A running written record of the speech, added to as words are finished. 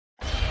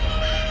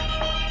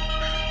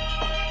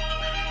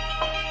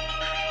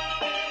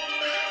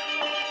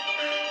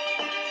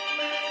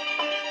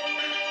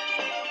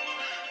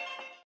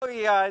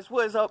guys,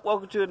 what is up?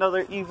 Welcome to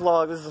another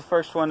e-vlog. This is the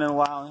first one in a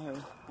while here.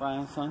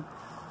 Ryan's son.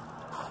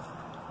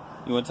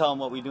 You want to tell them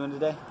what we're doing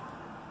today?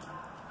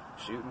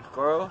 Shooting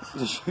squirrels?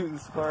 Shooting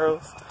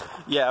squirrels?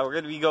 Yeah, we're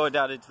going to be going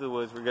down into the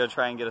woods. We're going to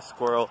try and get a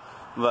squirrel.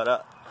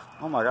 But,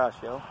 oh my gosh,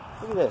 yo.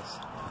 Look at this.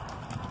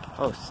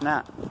 Oh,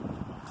 snap.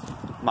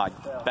 My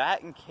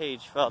batting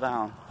cage fell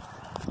down.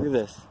 Look at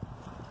this.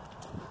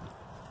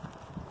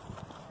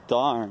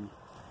 Darn.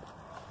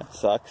 That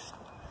sucks.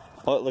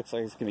 Oh, it looks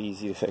like it's going to be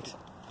easy to fix.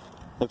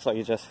 Looks like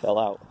it just fell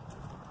out.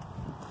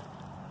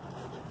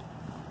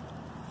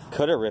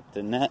 Could have ripped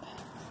the net.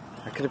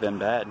 That could have been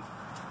bad.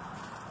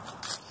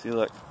 See,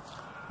 look.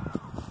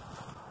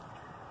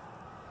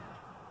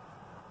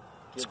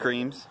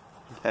 Screams.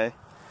 Okay.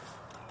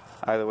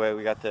 Either way,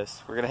 we got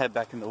this. We're going to head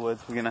back in the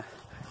woods. We're going to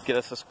get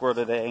us a squirrel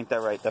today. Ain't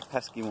that right? That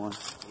pesky one.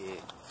 Yeah.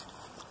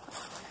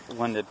 The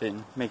one that's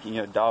been making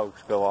your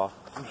dogs go off.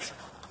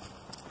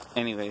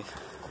 Anyways.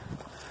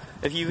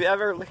 If you've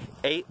ever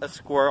ate a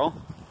squirrel,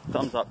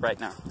 thumbs up right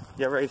now.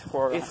 You ever ate a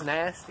squirrel? It's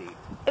nasty.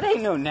 It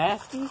ain't no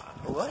nasty.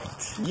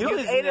 What? You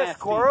ate nasty. A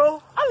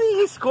squirrel? I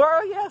mean, a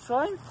squirrel, yeah,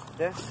 son.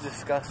 That's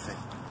disgusting.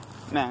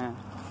 Nah.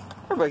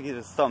 Everybody gives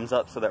us thumbs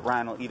up so that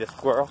Ryan will eat a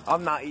squirrel.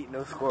 I'm not eating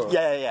no squirrel.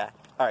 Yeah.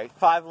 Alright,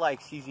 5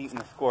 likes, he's eating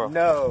a squirrel.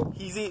 No.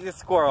 He's eating a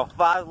squirrel.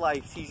 5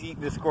 likes, he's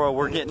eating the squirrel.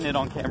 We're getting it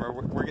on camera.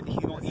 He's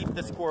going to eat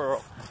the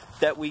squirrel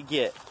that we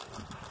get.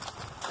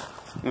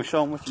 You want to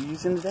show him what you're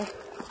using today?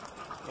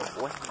 Yeah,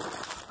 boy.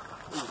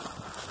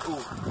 Ooh.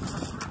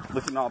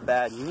 Looking all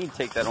bad. You need to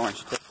take that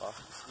orange tip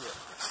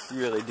off. Yeah.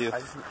 You really do.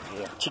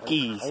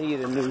 Chickies. I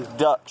need a new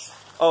ducks.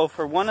 Oh,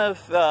 for one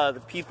of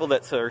the people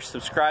that are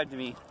subscribed to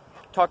me,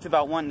 talked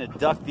about wanting a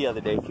duck the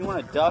other day. If you want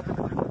a duck,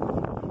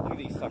 look at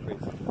these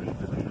suckers.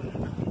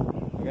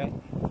 Okay?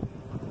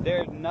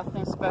 There's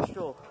nothing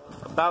special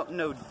about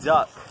no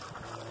duck.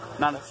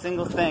 Not a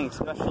single thing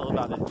special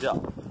about a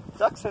duck.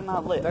 Ducks are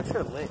not lit. Ducks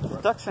are lit,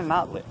 bro. Ducks are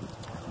not lit.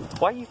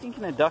 Why are you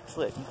thinking a duck's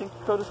lit? You think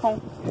Dakota's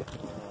home? Yeah.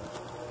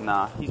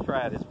 Nah, he's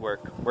probably at his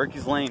work. Work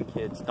is lame,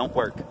 kids. Don't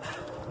work.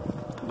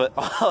 But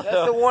That's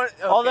the one,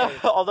 okay.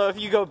 although if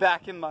you go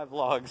back in my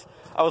vlogs,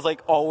 I was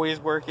like always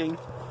working.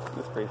 It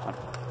was pretty fun.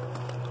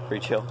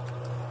 Pretty chill.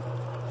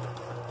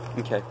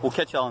 Okay, we'll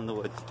catch y'all in the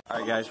woods.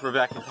 Alright guys, we're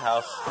back at the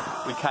house.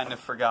 We kind of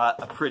forgot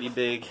a pretty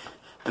big,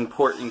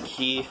 important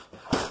key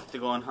to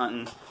going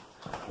hunting.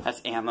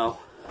 That's ammo.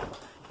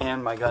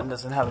 And my gun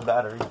doesn't have a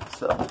battery,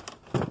 so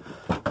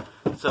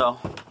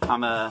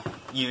I'm gonna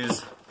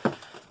use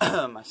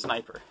my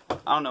sniper.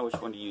 I don't know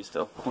which one to use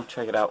though. We'll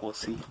check it out. We'll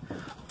see.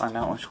 Find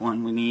out which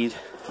one we need.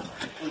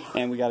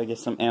 And we gotta get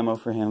some ammo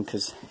for him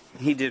because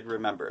he did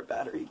remember a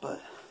battery,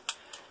 but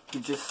he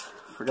just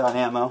forgot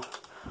ammo.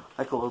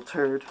 Like a little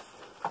turd.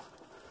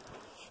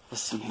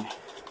 Let's see here.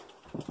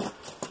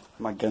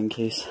 My gun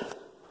case.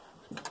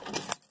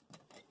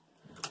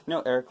 You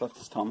know Eric left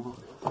his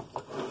tomahawk?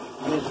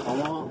 His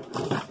tomahawk?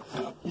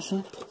 Yes,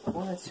 son?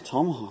 What? It's a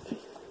tomahawk.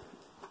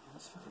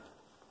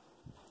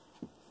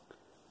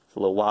 It's a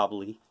little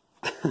wobbly.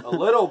 A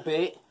little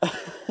bit.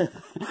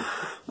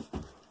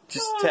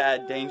 Just a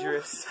tad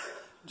dangerous.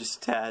 Just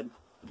a tad.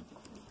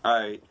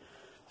 Alright.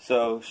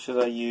 So,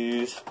 should I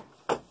use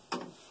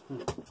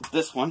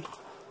this one?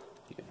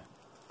 Yeah.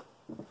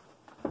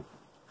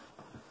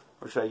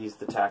 Or should I use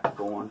the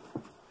tactical one?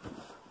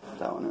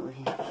 That one over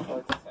here. I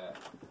like the tack.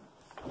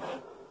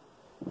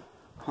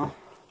 Huh?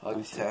 I like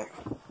the tack.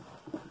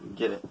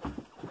 Get it.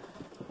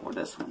 Or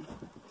this one.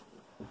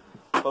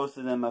 Both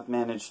of them I've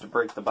managed to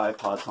break the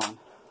bipods on.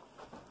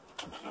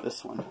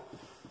 This one.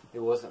 It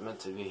wasn't meant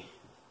to be.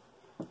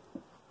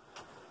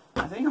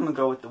 I think I'm going to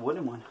go with the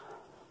wooden one.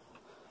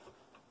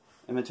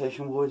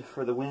 Imitation wood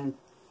for the win.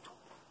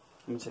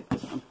 Let me take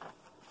this one.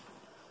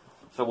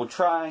 So we'll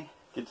try,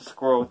 get the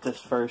squirrel with this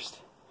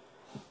first.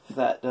 If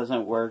that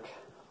doesn't work,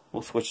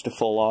 we'll switch to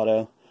full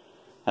auto.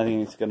 I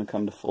think it's going to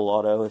come to full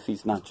auto if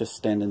he's not just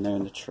standing there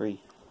in the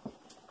tree.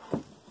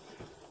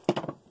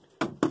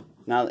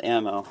 Now the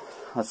ammo.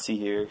 Let's see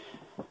here.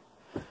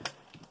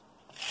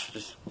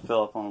 Just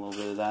fill up on a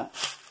little bit of that.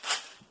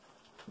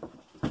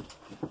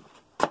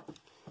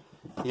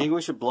 You think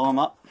we should blow him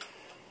up?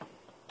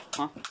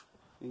 Huh?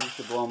 You think we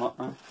should blow him up,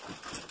 right?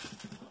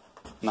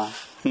 Nah.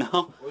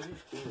 No? Where's your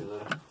speed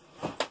loader?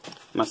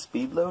 My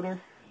speed loader?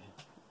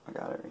 I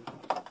got it right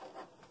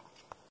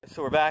here.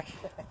 So we're back.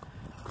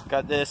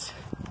 Got this.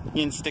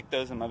 You can stick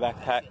those in my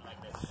backpack.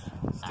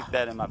 Stick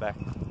that in my back.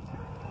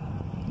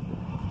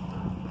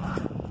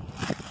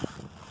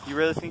 You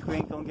really think we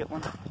ain't gonna get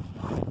one?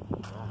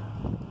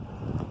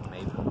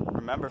 Maybe.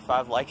 Remember,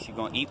 5 likes, you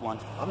gonna eat one.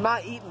 I'm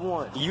not eating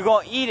one. You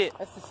gonna eat it.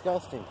 That's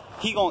disgusting.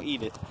 He gonna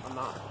eat it. I'm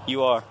not.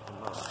 You are.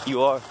 I'm not.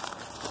 You are.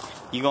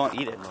 You gonna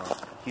eat it.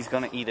 He's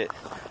gonna eat it.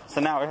 So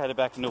now we're headed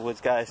back in the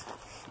woods, guys.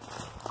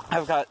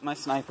 I've got my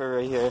sniper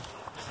right here.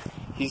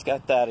 He's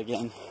got that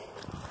again.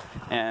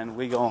 And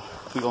we gonna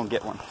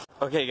get one.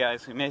 Okay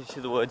guys, we made it to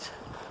the woods.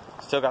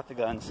 Still got the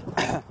guns.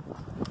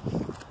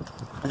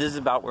 This is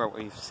about where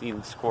we've seen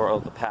the squirrel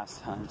the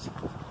past times.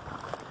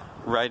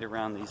 Right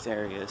around these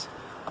areas.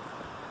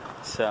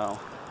 So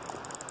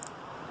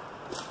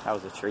That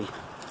was a tree.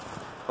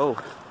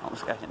 Oh,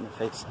 almost got hit in the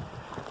face.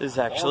 This is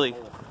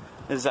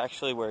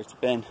actually where it's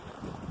been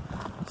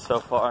so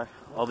far.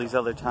 All these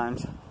other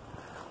times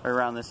are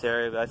around this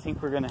area, but I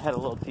think we're gonna head a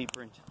little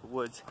deeper into the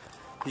woods.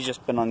 He's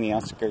just been on the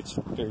outskirts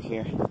through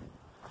here.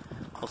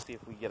 We'll see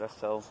if we get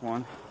ourselves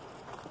one.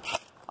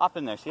 Hop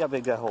in there, see how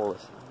big that hole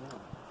is.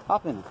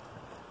 Hop in there.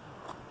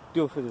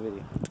 Do it for the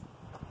video.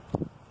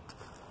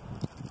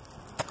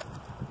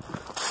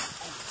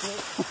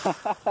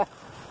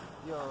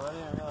 Yo, I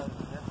didn't realize it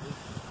was that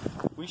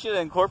big. We should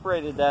have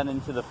incorporated that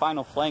into the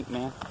final flank,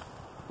 man.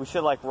 We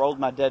should like rolled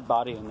my dead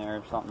body in there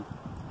or something.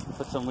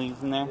 Put some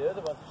leaves in there. Dude, there's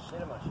a bunch of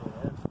shit in my shit,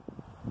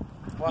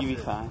 man. You be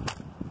fine.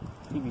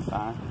 You be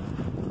fine.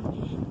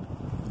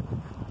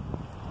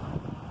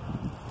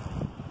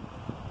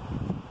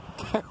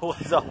 There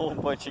was a whole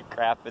bunch of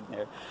crap in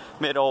there.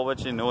 Made a whole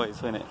bunch of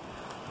noise when it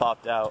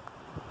popped out.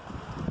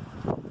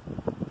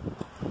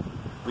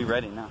 We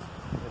ready now.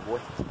 Hey, boy.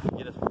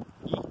 Get us.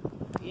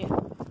 Yeah.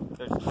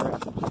 There's a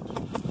trap.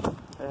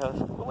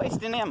 We're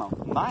wasting ammo.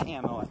 My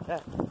ammo at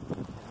that.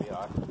 We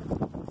are.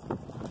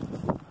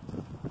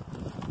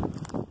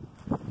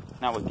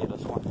 Now we'll get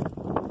us one.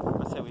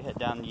 I say we head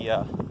down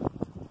the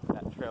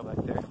that trail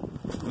back there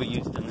we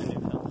used in the new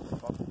film.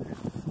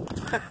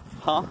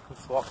 Huh?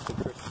 Let's walk to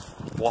Chris.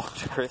 Walk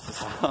to Chris's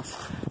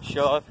house.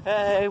 Show up.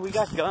 Hey, we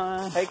got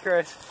guns. Hey,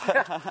 Chris.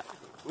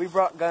 We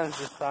brought guns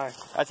this time.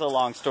 That's a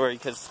long story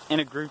because in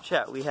a group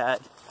chat we had,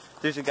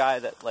 there's a guy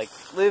that like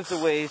lives a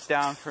ways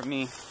down from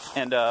me,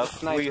 and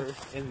Sniper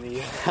in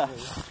the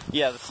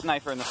yeah, the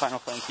sniper in the final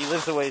flank. He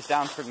lives a ways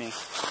down from me,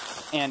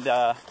 and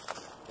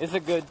it's a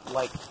good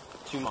like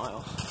 2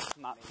 miles.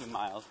 not 2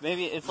 miles.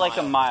 Maybe it's like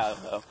a mile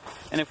though.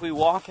 And if we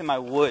walk in my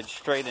woods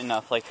straight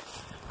enough, like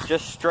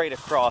just straight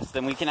across,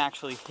 then we can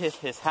actually hit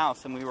his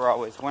house. And we were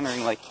always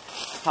wondering like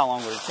how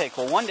long would it take.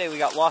 Well, one day we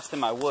got lost in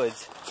my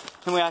woods,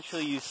 and we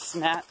actually used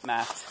snap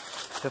maps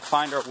to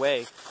find our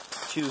way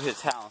to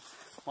his house.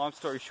 Long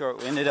story short,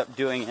 we ended up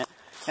doing it.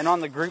 And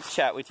on the group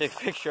chat, we took a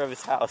picture of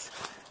his house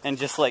and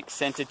just like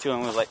sent it to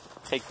him. We were like,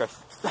 "Hey, Chris."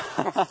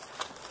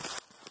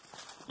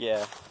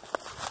 Yeah,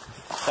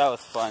 that was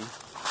fun.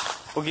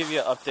 We'll give you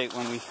an update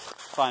when we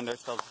find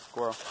ourselves a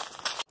squirrel.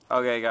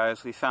 Okay,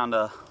 guys, we found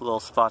a little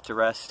spot to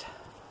rest.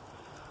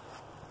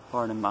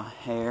 Pardon my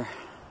hair.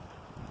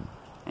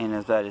 Ain't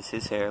as bad as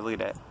his hair. Look at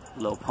that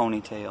little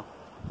ponytail.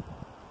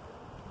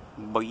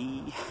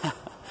 Boy.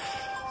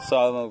 So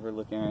I'm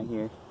overlooking right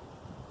here.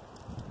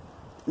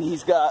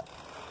 He's got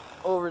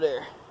over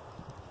there.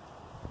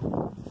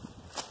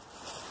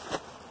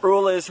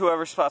 Rule is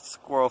whoever spots the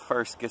squirrel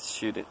first gets to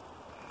shoot it.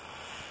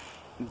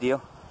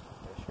 Deal?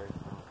 Yeah, sure.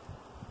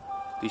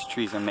 These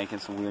trees are making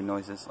some weird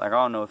noises. Like, I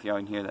don't know if y'all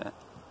can hear that.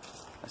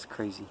 That's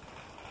crazy.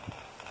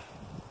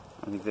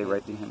 I think they're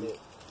right behind me.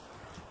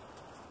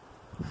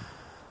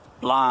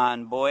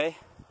 Blind boy.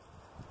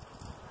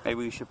 Maybe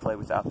we should play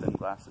without them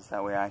glasses.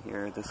 That way I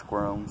hear the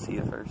squirrel and see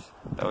it first.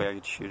 That way I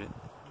get to shoot it.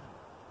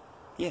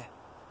 Yeah.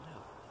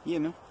 Yeah,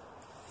 man.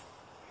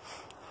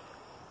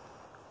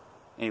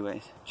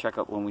 Anyways, check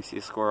up when we see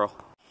a squirrel.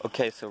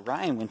 Okay, so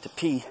Ryan went to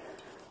pee.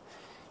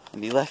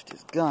 And he left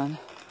his gun.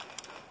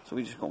 So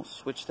we just gonna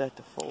switch that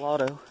to full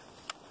auto.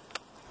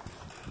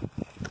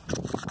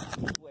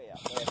 Way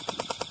out there.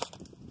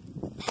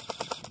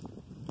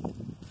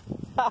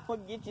 I'm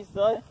gonna get you,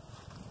 son.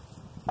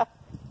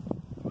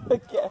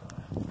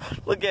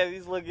 Look at him,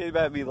 he's looking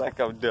at me like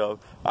I'm dumb.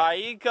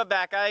 Alright, you can come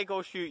back, I ain't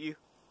gonna shoot you.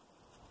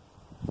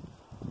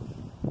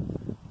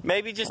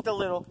 Maybe just a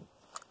little.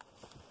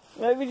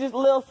 Maybe just a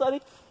little,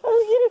 sonny. Let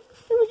me get it,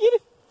 let me get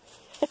it.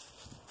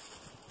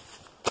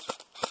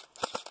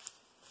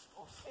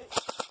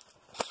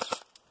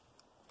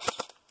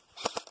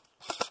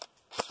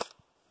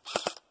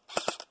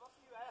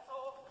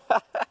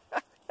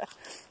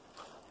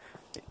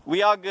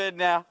 We all good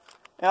now.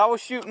 And I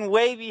was shooting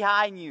way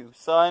behind you,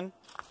 son.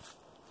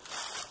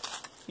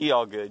 You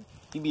all good.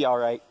 You be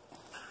alright.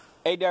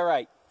 Ain't that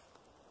right?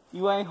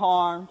 You ain't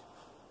harmed.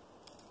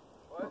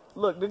 What?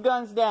 Look, the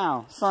gun's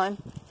down, son.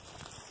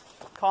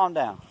 Calm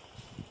down.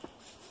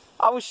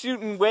 I was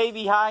shooting way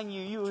behind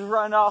you. You was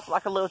running off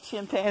like a little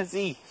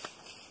chimpanzee.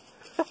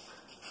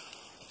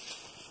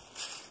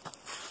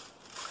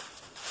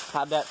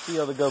 How'd that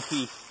feel to go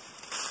pee?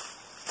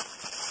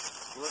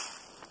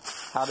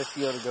 How'd it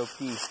feel to go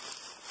pee?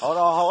 Hold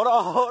on, hold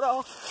on, hold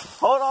on.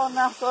 Hold on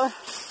now, son.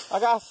 I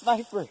got a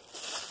sniper.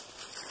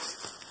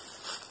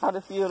 How'd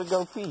it feel to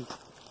go pee?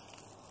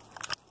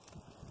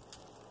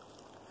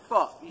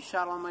 Fuck, you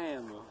shot all my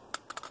ammo.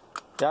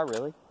 Did I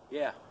really?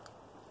 Yeah.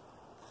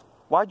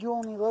 Why'd you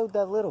only load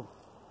that little?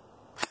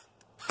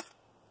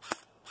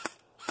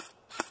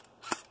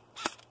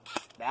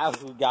 Now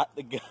who got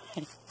the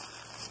gun?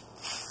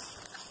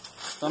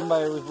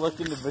 Somebody was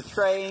looking to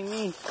betray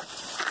me.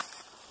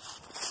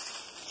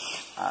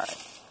 Alright.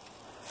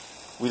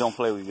 We don't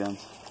play with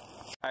guns.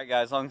 Alright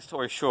guys, long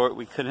story short,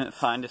 we couldn't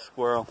find a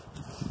squirrel.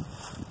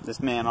 This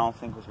man I don't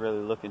think was really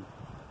looking.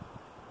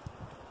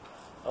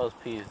 I was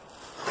peeing.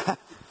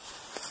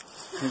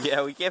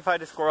 Yeah, we can't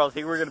find a squirrel. I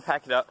think we're gonna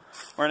pack it up.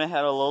 We're gonna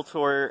head a little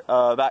tour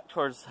back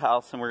towards the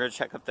house, and we're gonna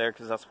check up there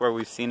because that's where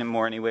we've seen him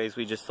more anyways.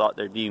 We just thought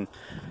there'd be,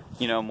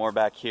 you know, more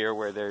back here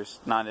where there's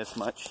not as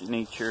much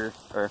nature,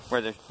 or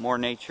where there's more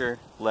nature,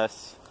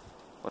 less,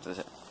 what is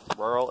it,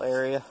 rural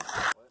area?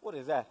 What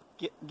is that?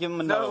 Give him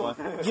another one.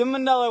 Give him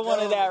another one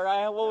of that,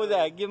 Ryan. What was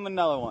that? Give him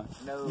another one.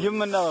 Give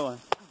him another one.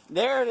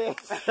 There it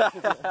is.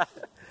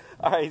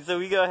 Alright, so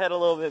we go ahead a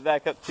little bit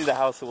back up to the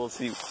house and we'll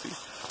see.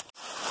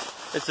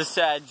 It's a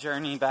sad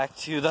journey back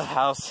to the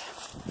house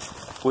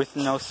with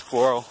no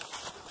squirrel.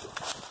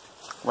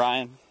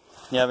 Ryan,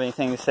 you have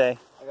anything to say?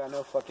 I got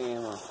no fucking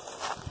ammo.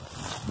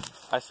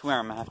 I swear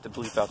I'm gonna have to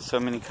bleep out so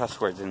many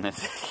cuss words in this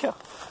video.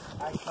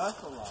 I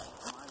cuss a lot.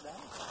 My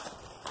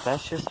bad.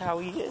 That's just how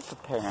he is,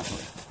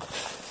 apparently.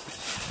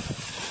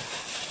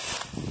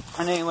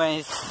 And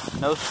anyways,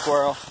 no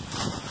squirrel.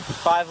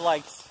 5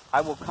 likes.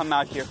 I will come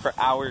out here for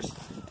hours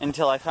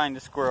until I find a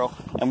squirrel,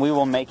 and we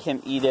will make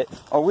him eat it,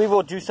 or we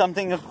will do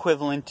something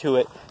equivalent to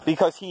it,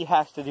 because he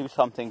has to do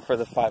something for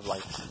the 5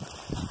 likes.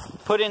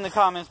 Put in the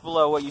comments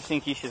below what you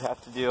think he should have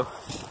to do.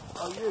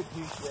 Oh, you're a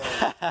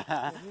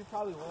douchebag. You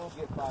probably will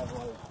get 5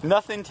 likes.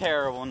 Nothing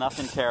terrible,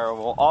 nothing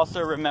terrible.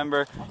 Also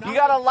remember, you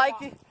gotta like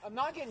it. I'm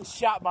not getting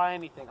shot by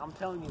anything, I'm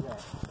telling you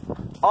that.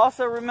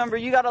 Also remember,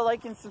 you gotta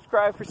like and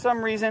subscribe. For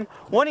some reason,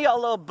 one of y'all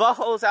little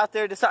buttholes out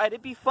there decided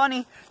it'd be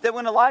funny that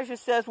when Elijah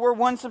says we're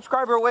 1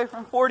 subscriber away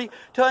from 40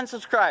 to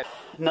unsubscribe.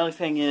 Another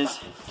thing is,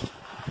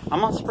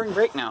 I'm on spring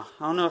break now.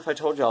 I don't know if I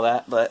told y'all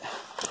that, but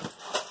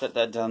set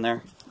that down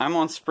there. I'm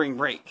on spring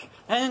break.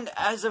 And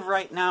as of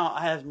right now,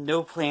 I have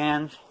no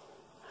plans.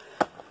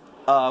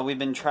 We've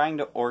been trying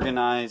to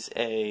organize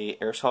a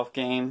airsoft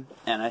game,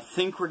 and I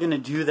think we're gonna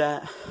do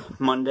that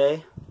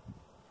Monday.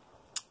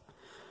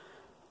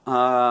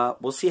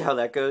 We'll see how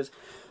that goes.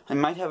 I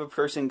might have a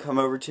person come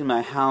over to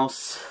my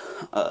house,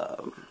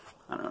 I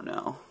don't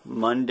know,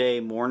 Monday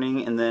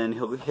morning, and then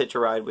he'll hitch a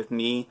ride with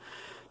me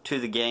to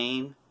the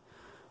game.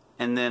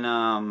 And then,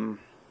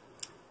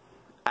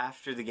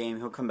 after the game,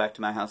 he'll come back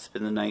to my house,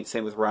 spend the night.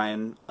 Same with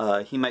Ryan.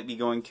 He might be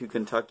going to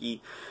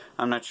Kentucky.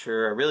 I'm not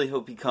sure. I really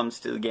hope he comes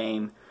to the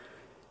game.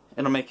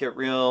 It'll make it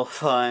real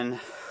fun.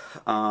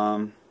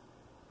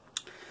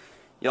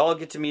 Y'all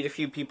get to meet a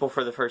few people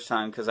for the first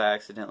time because I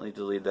accidentally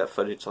deleted that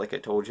footage like I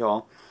told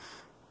y'all.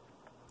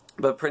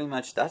 But pretty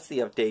much that's the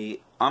update.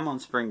 I'm on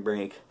spring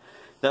break.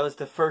 That was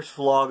the first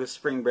vlog of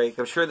spring break.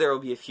 I'm sure there will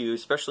be a few,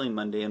 especially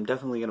Monday. I'm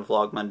definitely going to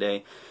vlog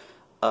Monday.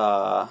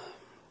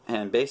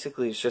 And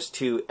basically it's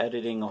just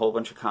editing a whole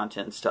bunch of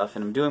content and stuff.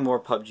 And I'm doing more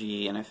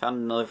PUBG. And I found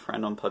another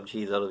friend on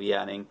PUBG that'll be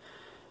adding.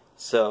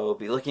 So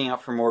be looking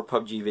out for more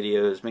PUBG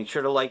videos. Make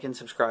sure to like and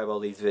subscribe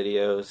all these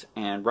videos.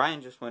 And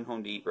Ryan just went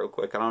home to eat real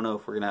quick. I don't know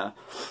if we're going to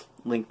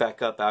link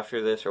back up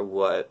after this or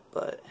what,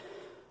 but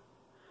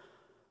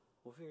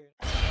we'll figure it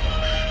out.